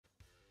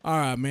All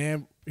right,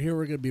 man. Here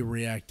we're gonna be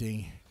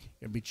reacting.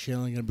 Gonna be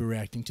chilling. Gonna be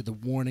reacting to the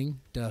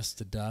warning, Dust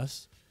to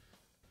Dust.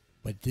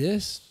 But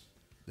this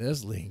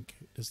link,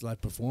 this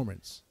live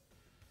performance,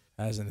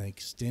 has an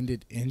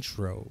extended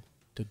intro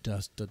to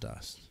Dust to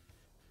Dust.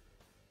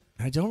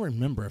 I don't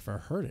remember if I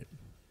heard it,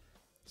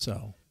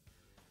 so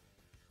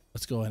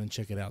let's go ahead and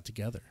check it out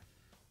together.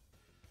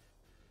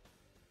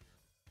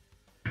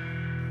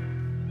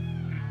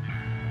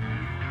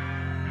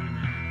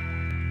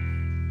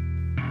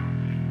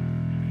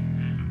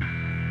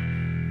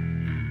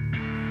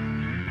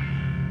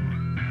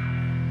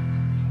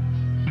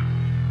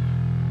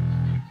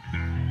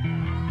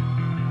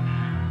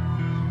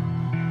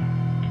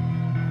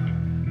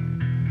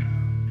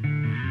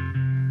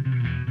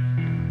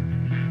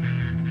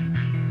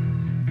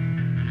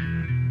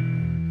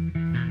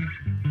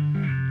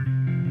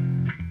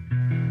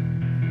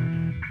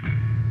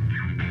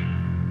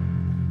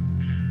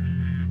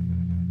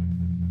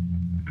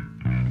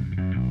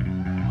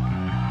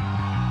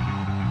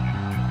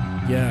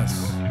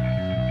 Yes.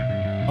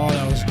 Oh,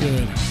 that was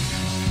good.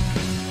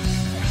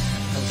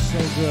 That was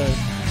so good.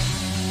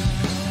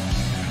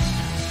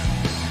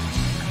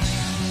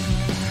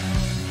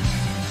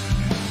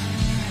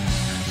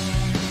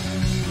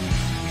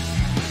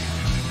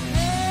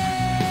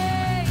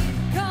 Hey,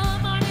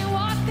 come on and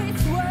walk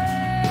this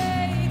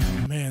way.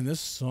 Man,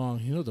 this song,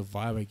 you know the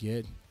vibe I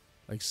get?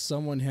 Like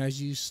someone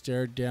has you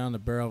stared down the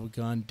barrel of a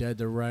gun, dead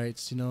to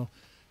rights, you know?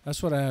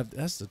 That's what I have.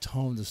 That's the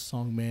tone of the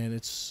song, man.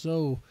 It's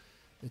so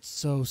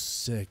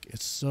sick.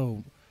 It's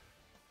so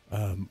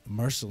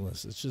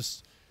merciless. It's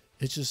just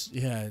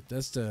yeah,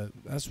 that's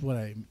what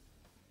I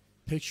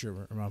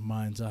picture in my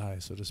mind's eye,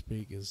 so to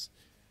speak, is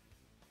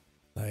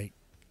like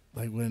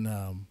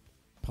when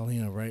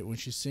Paulina, right, when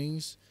she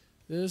sings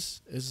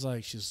this, it's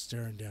like she's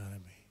staring down at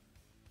me,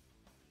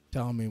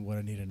 telling me what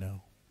I need to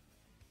know.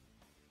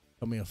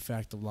 Tell me a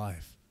fact of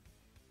life.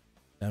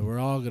 That we're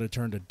all gonna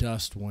turn to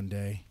dust one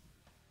day.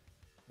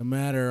 No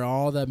matter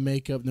all that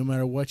makeup, no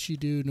matter what you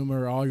do, no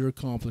matter all your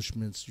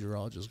accomplishments, you're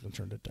all just going to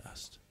turn to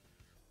dust.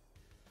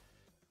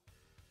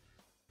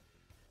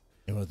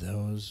 And with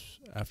those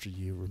after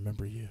you,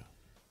 remember you.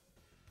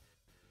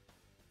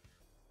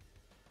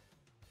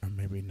 Or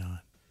maybe not.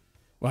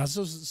 Wow,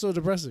 so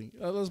depressing.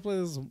 Let's play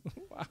this.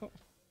 Wow.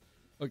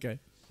 Okay.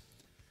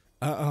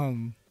 Look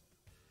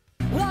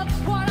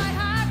what I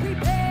have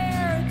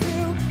prepared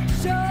to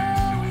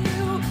show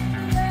you.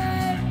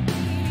 Let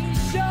me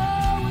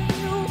show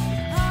you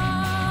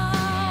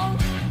how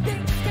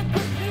things can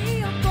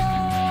quickly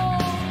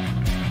unfold.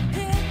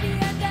 In the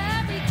end,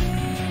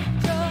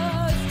 everything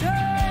just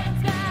turns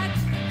back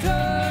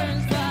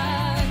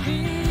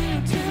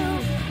into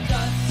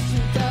dust to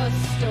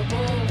dust. Our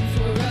bones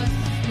were rust,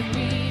 and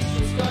we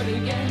shall start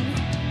again.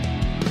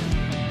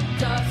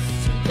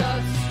 Dust to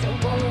dust. Our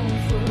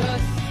bones were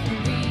rust, and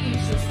we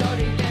shall start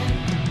again.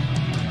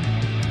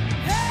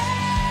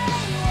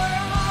 Hey,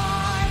 where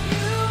are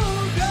you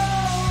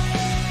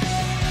going?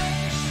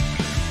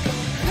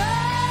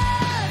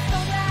 Cause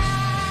all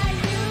that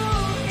you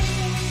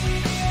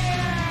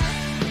hear.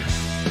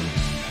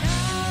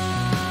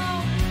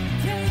 Now,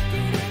 take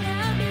it in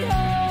and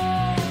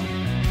behold.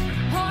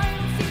 I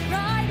don't see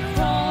right or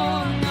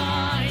wrong. I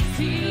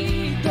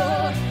see the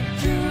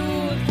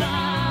truth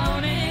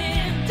out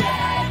in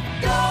dead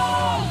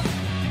gold.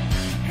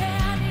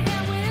 Hand in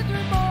hand with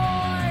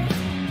remorse.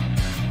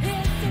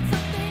 Is it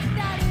something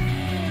that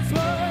is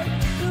worth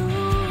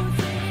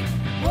losing,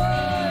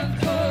 worth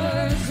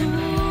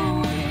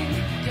pursuing?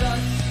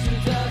 Dust to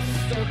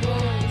dust, our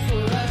bones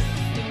will rust,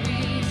 and we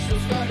shall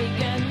start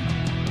again.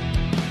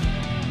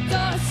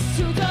 Dust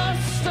to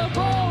dust, our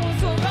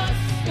bones will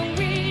rust, and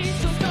we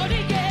shall start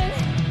again.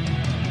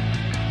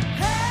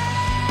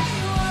 Hey,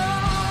 where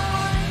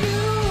are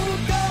you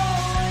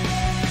going?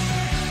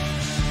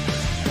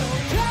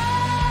 Don't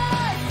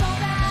trust all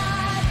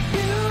that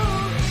you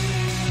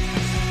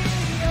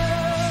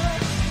hear.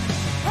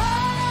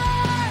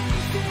 I'm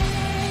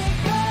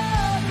sick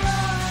of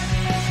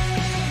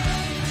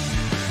running.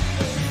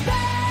 It's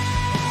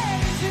better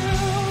to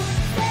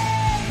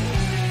stay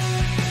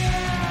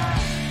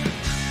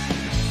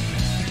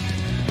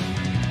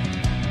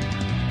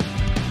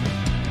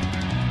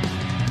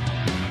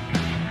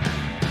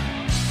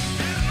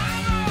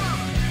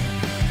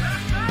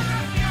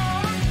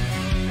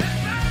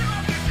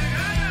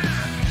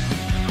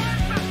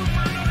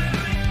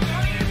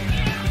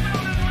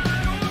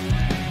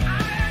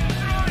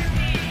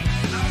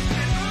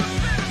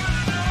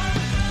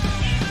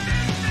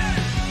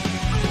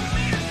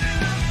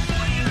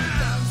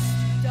Dust,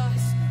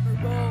 dust, our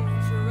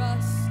bones will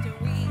rust, and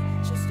we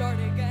shall start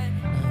again.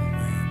 Oh,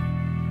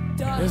 man.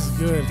 Dust This is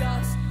to good.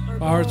 dust, our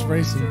My heart's bones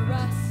racing. will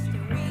rust,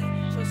 and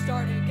we shall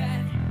start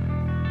again.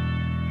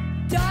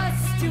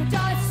 Dust to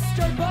dust,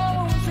 our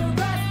bones will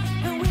rust,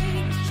 and we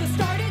shall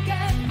start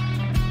again.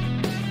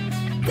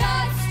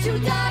 Dust to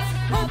dust,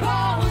 our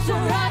bones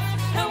will rust,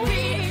 and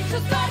we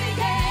shall start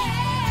again.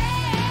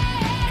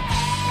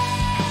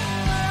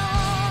 Where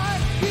are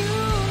you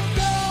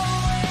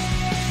going?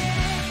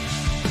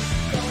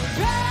 Don't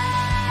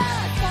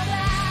trust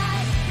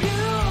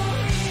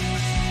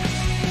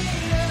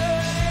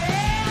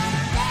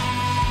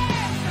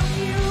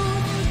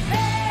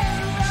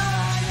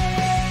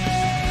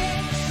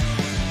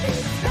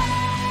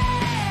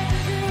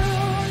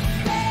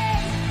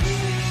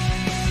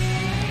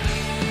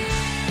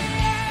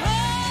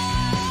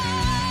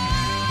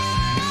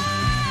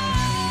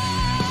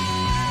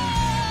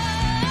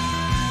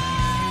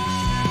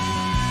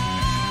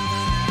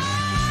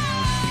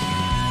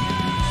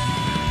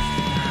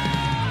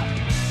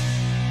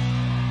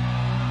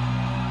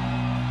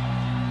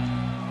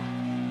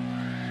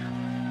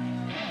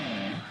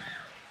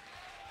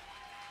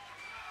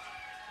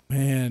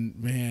then,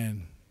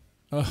 man,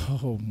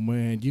 oh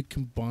man, you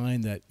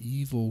combine that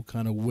evil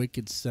kind of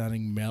wicked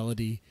sounding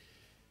melody,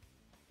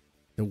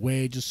 the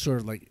way it just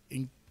sort of like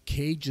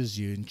encages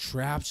you and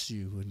traps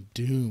you in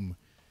doom.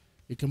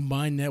 You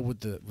combine that with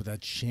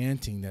that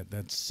chanting,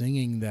 that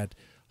singing, that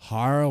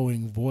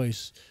harrowing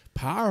voice,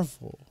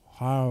 powerful,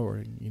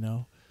 harrowing, you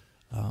know.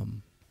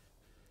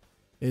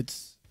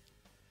 It's,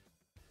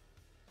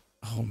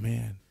 oh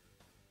man,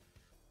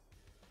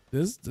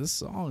 this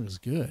song is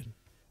good.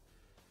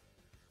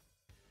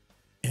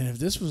 And if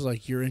this was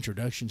like your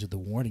introduction to The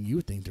Warning, you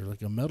would think they're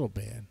like a metal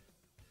band.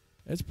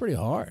 It's pretty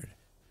hard.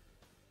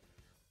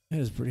 It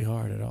is pretty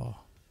hard at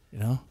all, you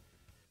know?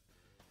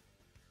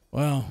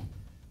 Well,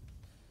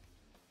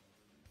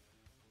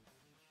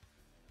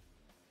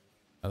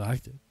 I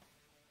liked it.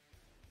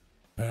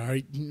 But are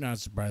you not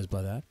surprised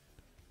by that?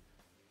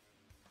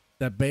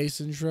 That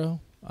bass intro,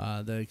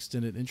 that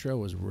extended intro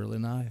was really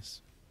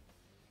nice.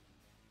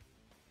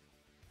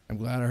 I'm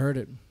glad I heard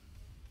it.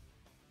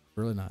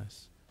 Really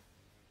nice.